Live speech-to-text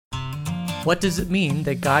What does it mean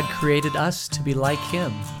that God created us to be like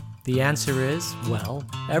Him? The answer is, well,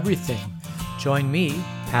 everything. Join me,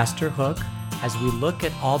 Pastor Hook, as we look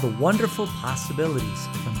at all the wonderful possibilities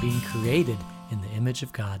from being created in the image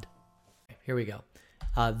of God. Here we go.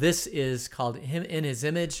 This is called Him in His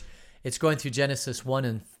Image. It's going through Genesis 1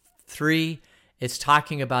 and 3. It's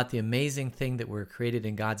talking about the amazing thing that we're created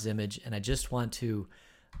in God's image. And I just want to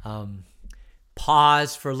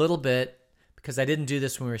pause for a little bit, because I didn't do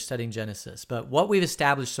this when we were studying Genesis. But what we've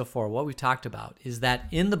established so far, what we've talked about, is that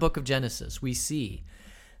in the book of Genesis, we see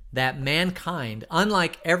that mankind,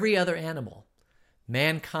 unlike every other animal,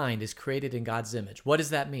 mankind is created in God's image. What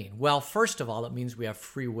does that mean? Well, first of all, it means we have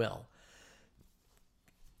free will.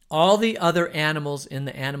 All the other animals in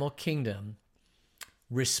the animal kingdom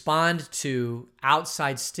respond to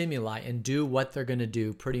outside stimuli and do what they're going to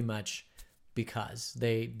do pretty much because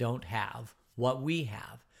they don't have what we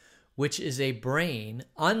have, which is a brain.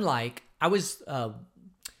 Unlike, I was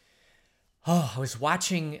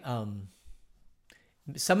watching,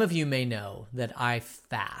 some of you may know that I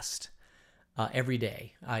fast every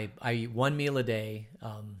day. I eat one meal a day.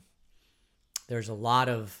 There's a lot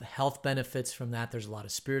of health benefits from that. There's a lot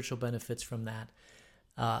of spiritual benefits from that.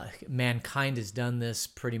 Mankind has done this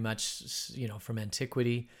pretty much, from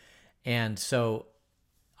antiquity. And so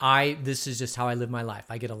this is just how I live my life.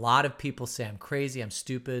 I get a lot of people say I'm crazy, I'm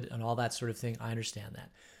stupid, and all that sort of thing. I understand that.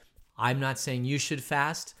 I'm not saying you should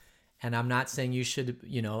fast, and I'm not saying you should,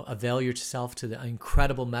 avail yourself to the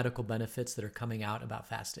incredible medical benefits that are coming out about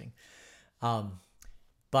fasting.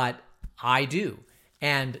 But I do.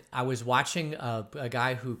 And I was watching a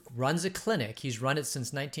guy who runs a clinic. He's run it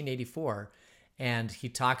since 1984, and he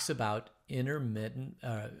talks about intermittent,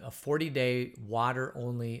 a 40-day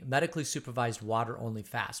water-only, medically supervised water-only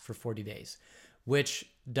fast for 40 days, which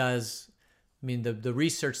does, the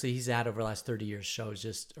research that he's had over the last 30 years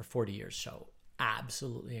shows 40 years show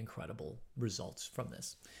absolutely incredible results from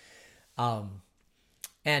this.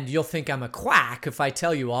 And you'll think I'm a quack if I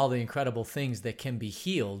tell you all the incredible things that can be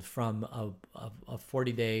healed from a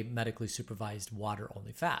 40-day medically supervised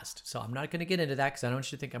water-only fast. So I'm not going to get into that because I don't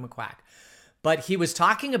want you to think I'm a quack. But he was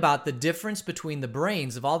talking about the difference between the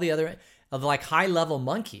brains of all the other, of like high-level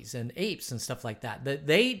monkeys and apes and stuff like that. That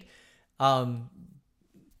they, the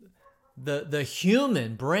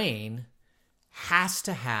human brain has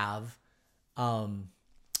to have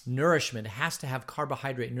nourishment. It has to have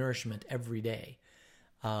carbohydrate nourishment every day.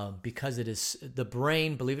 Because it is the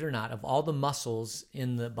brain, believe it or not, of all the muscles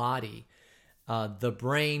in the body, the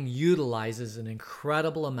brain utilizes an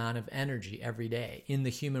incredible amount of energy every day in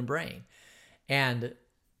the human brain. And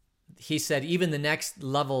he said even the next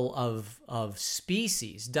level of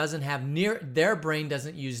species doesn't have their brain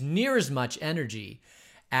doesn't use near as much energy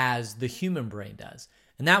as the human brain does.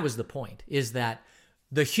 And that was the point, is that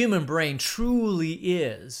the human brain truly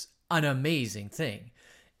is an amazing thing.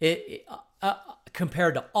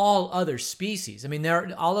 Compared to all other species.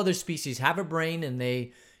 All other species have a brain and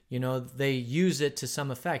they use it to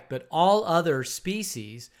some effect, but all other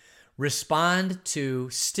species respond to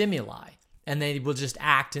stimuli and they will just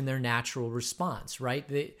act in their natural response, right?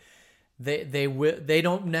 They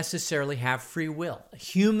don't necessarily have free will.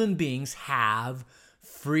 Human beings have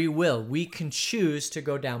free will. We can choose to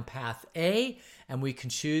go down path A and we can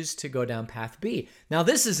choose to go down path B. Now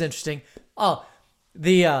this is interesting.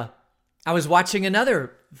 I was watching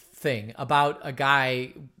another thing about a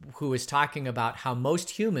guy who was talking about how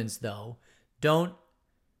most humans, though,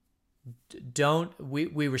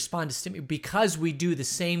 we respond to stimuli because we do the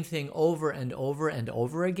same thing over and over and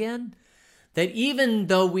over again, that even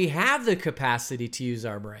though we have the capacity to use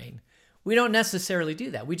our brain, we don't necessarily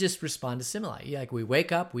do that. We just respond to stimuli. Like we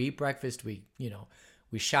wake up, we eat breakfast, we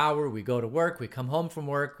shower, we go to work, we come home from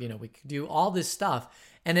work, we do all this stuff.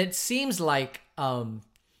 And it seems like,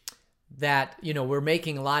 that, we're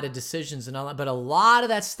making a lot of decisions and all that, but a lot of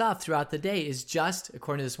that stuff throughout the day is just,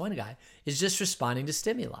 according to this one guy, is just responding to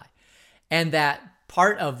stimuli. And that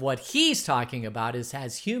part of what he's talking about is,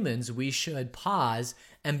 as humans, we should pause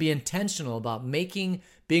and be intentional about being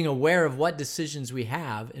aware of what decisions we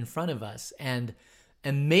have in front of us and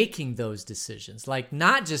making those decisions, like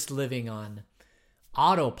not just living on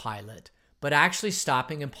autopilot, but actually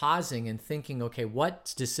stopping and pausing and thinking, okay,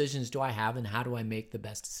 what decisions do I have and how do I make the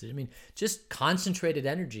best decision? Just concentrated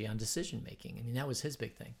energy on decision making. That was his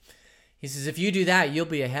big thing. He says, if you do that, you'll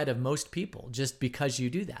be ahead of most people just because you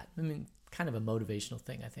do that. Kind of a motivational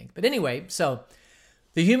thing, I think. But anyway, so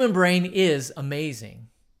the human brain is amazing.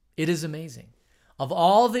 It is amazing. Of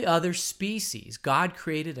all the other species, God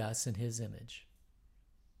created us in His image.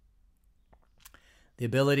 The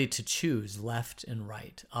ability to choose left and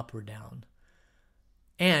right, up or down.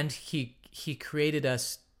 And he he created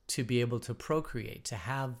us to be able to procreate, to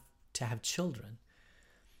have children.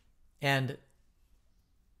 And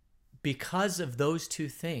because of those two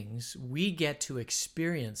things, we get to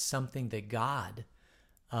experience something that God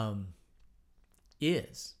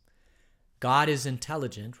is. God is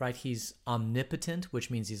intelligent, right? He's omnipotent, which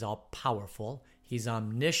means he's all powerful. He's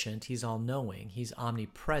omniscient, he's all-knowing. He's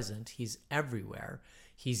omnipresent, he's everywhere.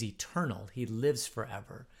 He's eternal, he lives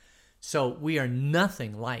forever. So we are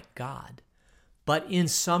nothing like God. But in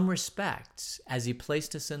some respects, as he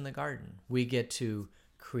placed us in the garden, we get to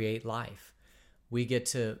create life. We get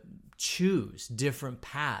to choose different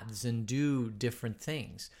paths and do different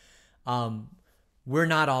things. We're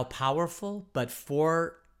not all powerful, but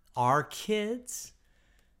for our kids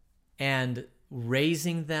and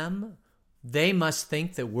raising them, they must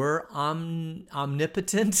think that we're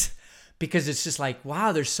omnipotent, because it's just like,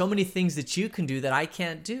 wow, there's so many things that you can do that I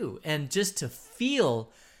can't do. And just to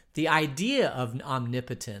feel the idea of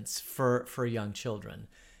omnipotence for young children.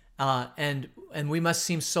 And we must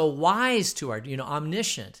seem so wise to our,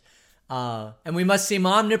 omniscient. And we must seem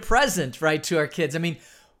omnipresent, right, to our kids. I mean,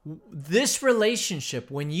 this relationship,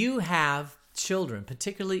 when you have children,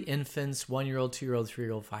 particularly infants, 1-year-old, 2-year-old,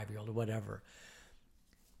 3-year-old, 5-year-old, or whatever,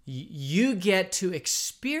 you get to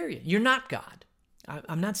experience, you're not God.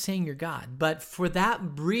 I'm not saying you're God, but for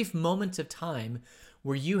that brief moment of time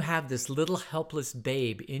where you have this little helpless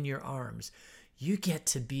babe in your arms, you get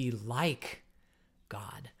to be like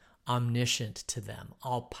God, omniscient to them,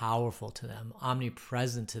 all-powerful to them,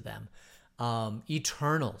 omnipresent to them,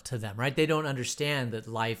 eternal to them, right? They don't understand that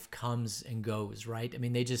life comes and goes, right? I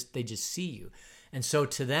mean, they just see you. And so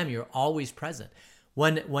to them, you're always present.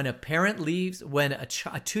 When a parent leaves, when a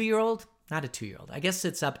 2-year-old, not a 2-year-old, I guess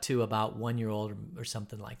it's up to about 1-year-old or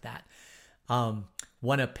something like that.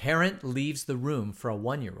 When a parent leaves the room for a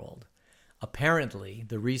 1-year-old, apparently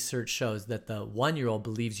the research shows that the 1-year-old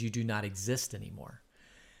believes you do not exist anymore.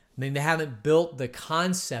 I mean, they haven't built the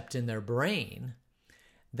concept in their brain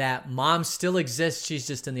that mom still exists. She's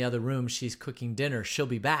just in the other room. She's cooking dinner. She'll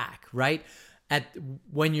be back, right?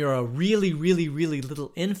 When you're a really, really, really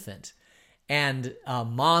little infant and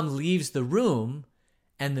mom leaves the room,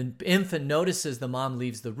 and the infant notices the mom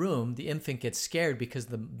leaves the room, the infant gets scared because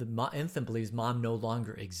the infant believes mom no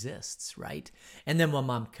longer exists, right? And then when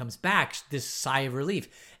mom comes back, this sigh of relief.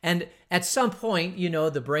 And at some point,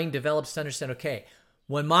 the brain develops to understand, okay,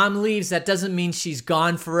 when mom leaves, that doesn't mean she's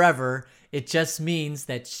gone forever. It just means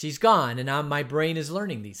that she's gone. And now my brain is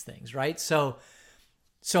learning these things, right? So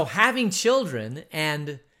having children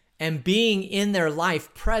and being in their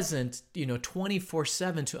life present,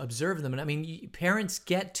 24/7 to observe them. And I mean, parents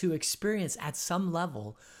get to experience at some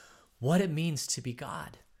level what it means to be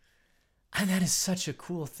God. And that is such a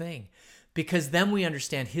cool thing, because then we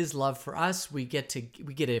understand his love for us. We get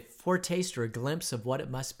a foretaste or a glimpse of what it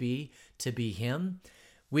must be to be him.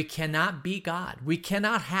 We cannot be God. We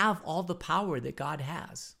cannot have all the power that God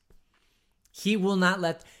has. He will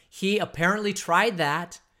not he apparently tried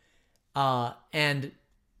that. And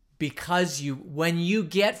because when you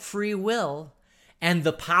get free will and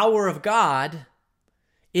the power of God,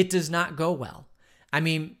 it does not go well. I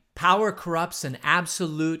mean, power corrupts, and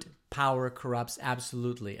absolute power corrupts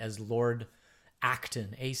absolutely, as Lord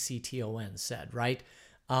Acton, Acton, said, right?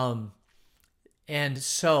 And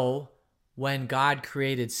so when God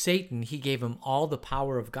created Satan, he gave him all the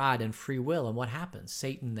power of God and free will. And what happens?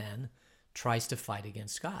 Satan then tries to fight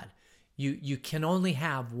against God. You can only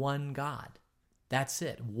have one God. That's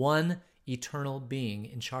it. One eternal being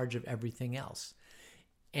in charge of everything else.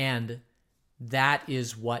 And that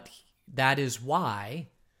is why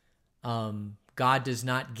God does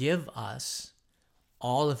not give us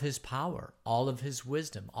all of his power, all of his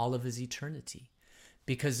wisdom, all of his eternity.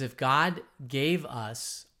 Because if God gave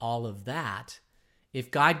us all of that,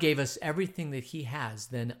 if God gave us everything that he has,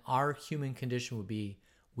 then our human condition would be,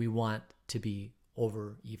 we want to be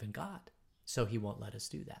over even God. So he won't let us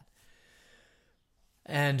do that.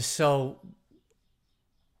 And so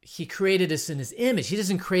he created us in his image. He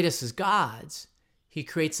doesn't create us as gods. He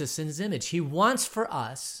creates us in his image. He wants for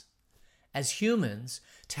us as humans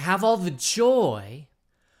to have all the joy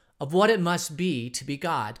of what it must be to be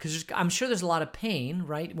God. Because I'm sure there's a lot of pain,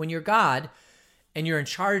 right? When you're God and you're in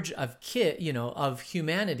charge of of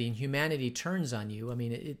humanity, and humanity turns on you. I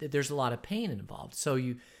mean, there's a lot of pain involved. So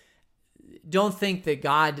you don't think that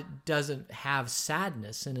God doesn't have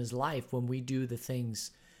sadness in his life when we do the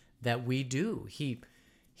things that we do.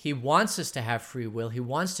 He wants us to have free will. He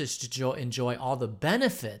wants us to enjoy all the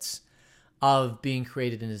benefits of being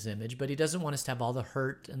created in his image, but he doesn't want us to have all the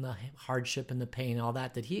hurt and the hardship and the pain, all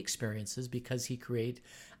that he experiences, because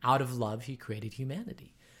out of love, he created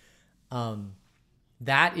humanity.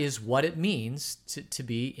 That is what it means to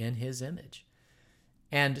be in his image.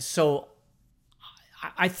 And so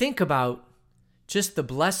I think about just the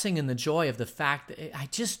blessing and the joy of the fact that I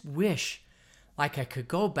just wish like I could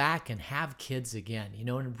go back and have kids again,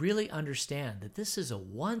 and really understand that this is a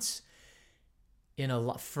once in a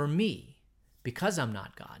life for me, because I'm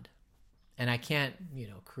not God and I can't,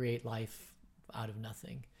 create life out of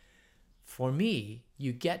nothing. For me,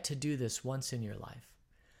 you get to do this once in your life,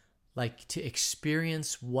 like to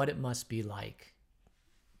experience what it must be like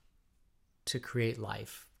to create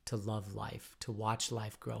life, to love life, to watch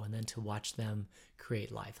life grow, and then to watch them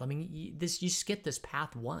create life. I mean, you just get this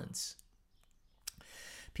path once.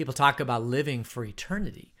 People talk about living for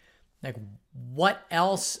eternity. Like, what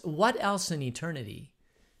else in eternity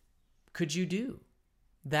could you do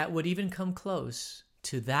that would even come close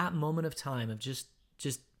to that moment of time of just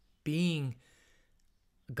being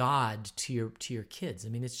God to your kids? I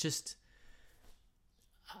mean, it's just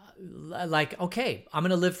like, okay, I'm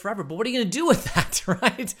going to live forever, but what are you going to do with that,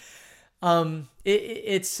 right?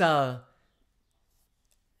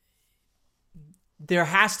 There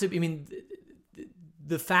has to be, I mean,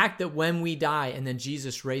 the fact that when we die and then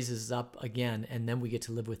Jesus raises up again and then we get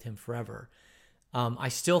to live with him forever, I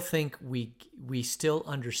still think we still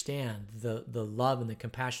understand the love and the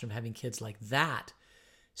compassion of having kids like that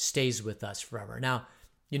stays with us forever. Now,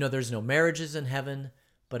 there's no marriages in heaven,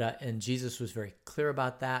 but and Jesus was very clear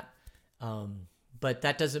about that. But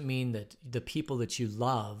that doesn't mean that the people that you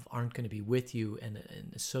love aren't going to be with you and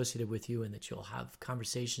associated with you, and that you'll have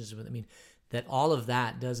conversations with. I mean, that all of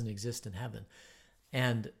that doesn't exist in heaven.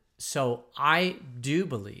 And so I do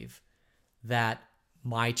believe that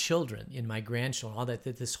my children and my grandchildren, all that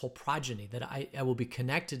this whole progeny, that I will be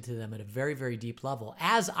connected to them at a very, very deep level,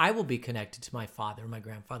 as I will be connected to my father, my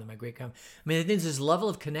grandfather, my great-grandfather. I mean, I think there's this level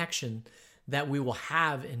of connection that we will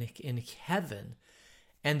have in heaven.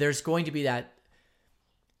 And there's going to be that,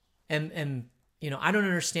 and I don't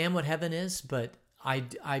understand what heaven is, but I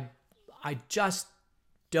just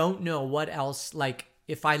don't know what else. Like,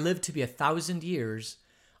 if I live to be 1,000 years,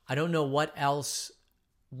 I don't know what else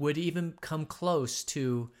would even come close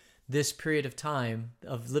to this period of time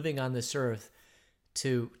of living on this earth,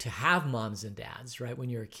 to have moms and dads, right, when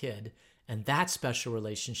you're a kid, and that special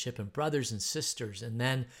relationship, and brothers and sisters, and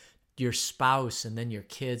then your spouse, and then your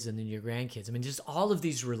kids, and then your grandkids. I mean, just all of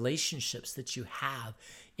these relationships that you have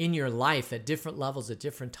in your life at different levels at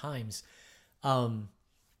different times.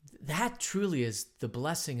 That truly is the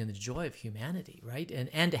blessing and the joy of humanity, right?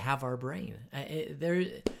 And to have our brain.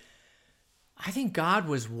 I think God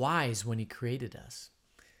was wise when he created us.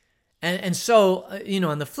 And so,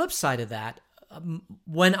 on the flip side of that,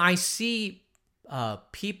 when I see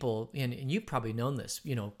people, and you've probably known this,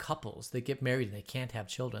 couples that get married and they can't have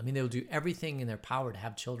children. I mean, they'll do everything in their power to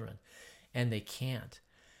have children, and they can't.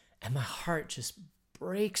 And my heart just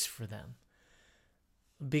breaks for them,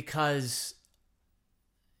 because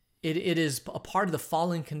it is a part of the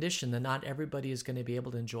fallen condition that not everybody is going to be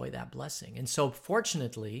able to enjoy that blessing. And so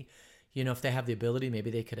fortunately, if they have the ability,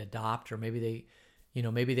 maybe they could adopt, or maybe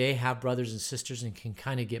they have brothers and sisters and can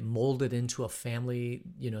kind of get molded into a family,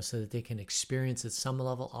 so that they can experience at some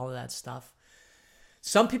level all of that stuff.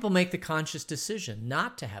 Some people make the conscious decision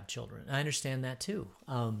not to have children. I understand that too.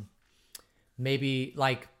 Maybe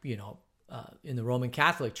like, in the Roman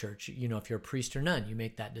Catholic Church, if you're a priest or nun, you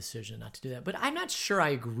make that decision not to do that. But I'm not sure I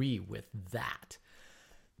agree with that.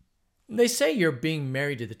 They say you're being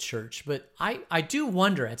married to the church, but I do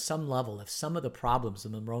wonder at some level if some of the problems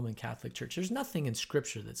in the Roman Catholic Church, there's nothing in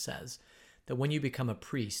Scripture that says that when you become a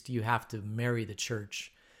priest, you have to marry the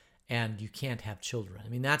church and you can't have children. I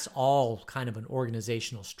mean, that's all kind of an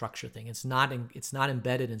organizational structure thing. It's not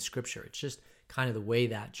embedded in Scripture. It's just kind of the way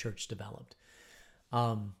that church developed.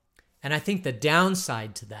 And I think the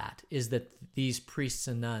downside to that is that these priests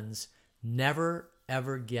and nuns never,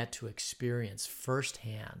 ever get to experience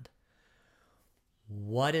firsthand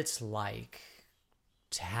what it's like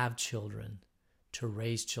to have children, to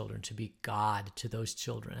raise children, to be God to those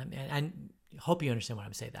children. I hope you understand what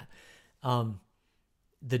I'm saying. That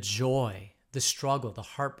the joy, the struggle, the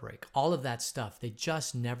heartbreak, all of that stuff, they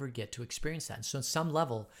just never get to experience that. And so, on some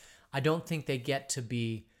level, I don't think they get to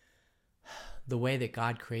be the way that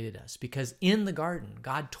God created us, because in the garden,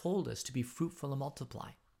 God told us to be fruitful and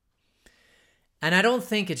multiply. And I don't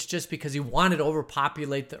think it's just because he wanted to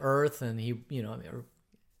overpopulate the earth and he,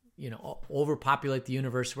 overpopulate the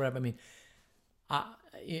universe, or whatever. I mean,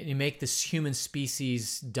 you make this human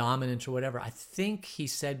species dominant or whatever. I think he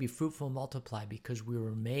said be fruitful and multiply because we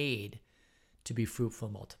were made to be fruitful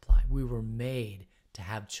and multiply. We were made to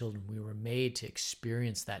have children. We were made to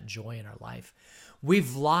experience that joy in our life.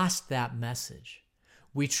 We've lost that message.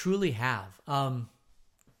 We truly have.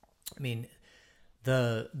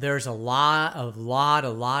 There's a lot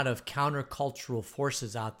of countercultural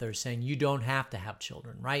forces out there saying you don't have to have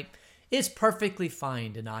children, right? It's perfectly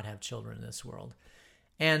fine to not have children in this world.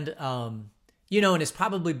 And, and it's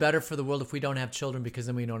probably better for the world if we don't have children because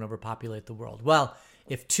then we don't overpopulate the world. Well,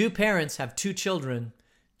 if two parents have two children,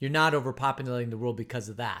 you're not overpopulating the world because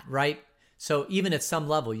of that, right? So even at some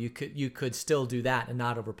level, you could still do that and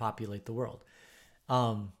not overpopulate the world.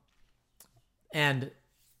 And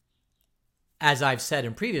as I've said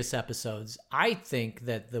in previous episodes, I think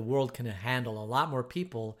that the world can handle a lot more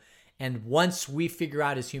people. And once we figure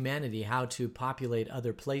out as humanity how to populate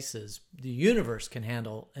other places, the universe can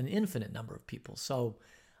handle an infinite number of people. So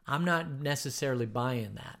I'm not necessarily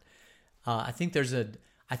buying that. I think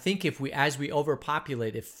as we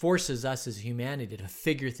overpopulate, it forces us as humanity to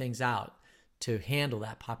figure things out to handle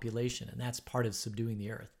that population. And that's part of subduing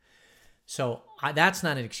the earth. So that's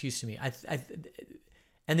not an excuse to me.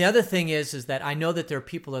 And the other thing is that I know that there are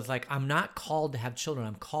people that's like, I'm not called to have children.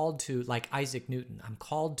 I'm called to, like Isaac Newton, I'm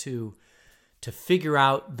called to figure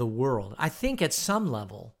out the world. I think at some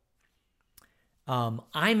level,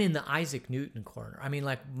 I'm in the Isaac Newton corner. I mean,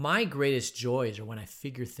 like my greatest joys are when I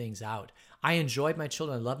figure things out. I enjoyed my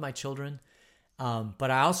children. I love my children.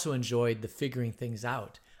 But I also enjoyed the figuring things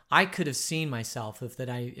out. I could have seen myself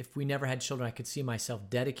if we never had children, I could see myself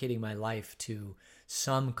dedicating my life to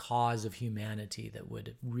some cause of humanity that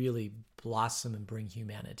would really blossom and bring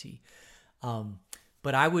humanity.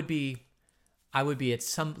 But I would be at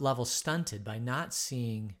some level stunted by not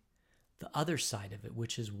seeing the other side of it,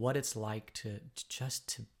 which is what it's like to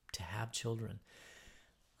have children.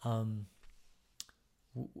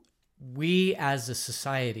 We as a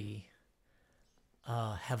society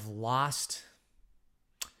have lost.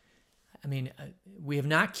 We have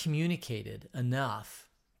not communicated enough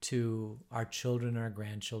to our children, our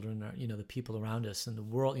grandchildren, the people around us, and the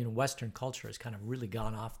world. Western culture has kind of really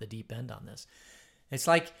gone off the deep end on this. It's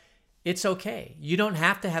like, it's okay. You don't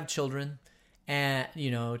have to have children, and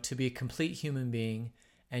to be a complete human being,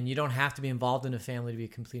 and you don't have to be involved in a family to be a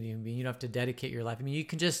complete human being. You don't have to dedicate your life. You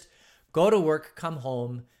can just go to work, come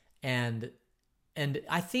home, and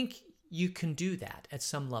I think you can do that at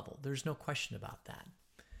some level. There's no question about that.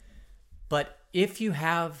 But if you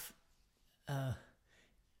have the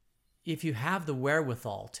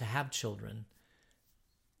wherewithal to have children,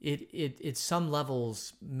 it some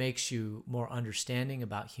levels makes you more understanding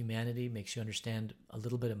about humanity, makes you understand a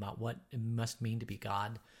little bit about what it must mean to be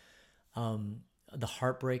God, the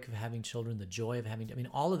heartbreak of having children, the joy of having,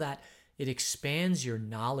 all of that. It expands your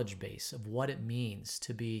knowledge base of what it means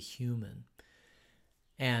to be human.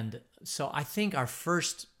 And so I think our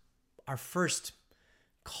first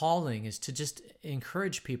calling is to just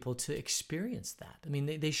encourage people to experience that.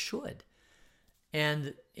 They should.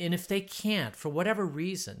 And if they can't, for whatever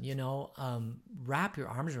reason, wrap your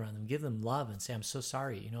arms around them, give them love and say, I'm so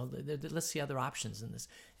sorry, let's see other options in this.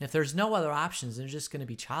 And if there's no other options, they're just going to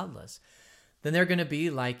be childless. Then they're going to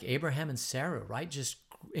be like Abraham and Sarah, right? Just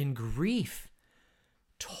in grief,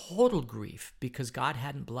 total grief, because God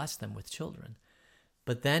hadn't blessed them with children.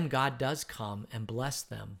 But then God does come and bless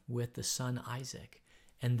them with the son Isaac.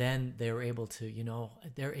 And then they're able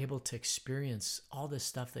to experience all this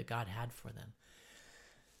stuff that God had for them.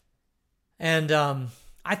 And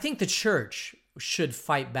I think the church should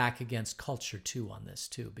fight back against culture too on this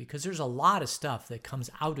too, because there's a lot of stuff that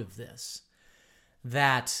comes out of this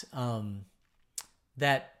that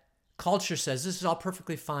culture says this is all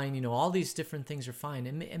perfectly fine. All these different things are fine,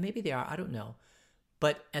 and maybe they are. I don't know.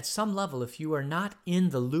 But at some level, if you are not in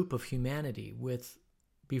the loop of humanity with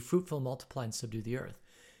be fruitful, multiply, and subdue the earth,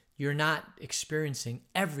 you're not experiencing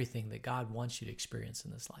everything that God wants you to experience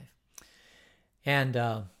in this life. And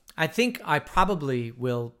I think I probably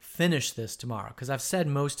will finish this tomorrow because I've said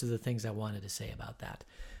most of the things I wanted to say about that.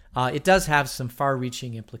 It does have some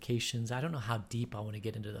far-reaching implications. I don't know how deep I want to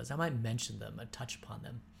get into those. I might mention them and touch upon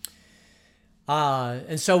them.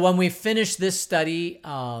 And so when we finish this study,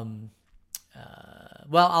 I'll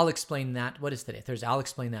explain that. What is today? Thursday. I'll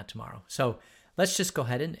explain that tomorrow. So let's just go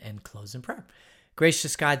ahead and close in prayer.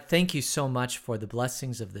 Gracious God, thank you so much for the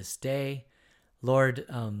blessings of this day. Lord,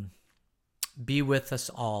 be with us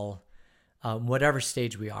all, whatever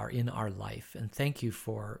stage we are in our life. And thank you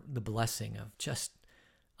for the blessing of just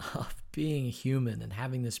of being human and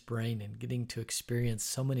having this brain and getting to experience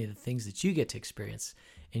so many of the things that you get to experience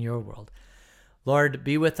in your world. Lord,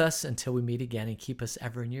 be with us until we meet again and keep us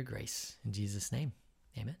ever in your grace. In Jesus' name,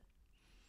 amen.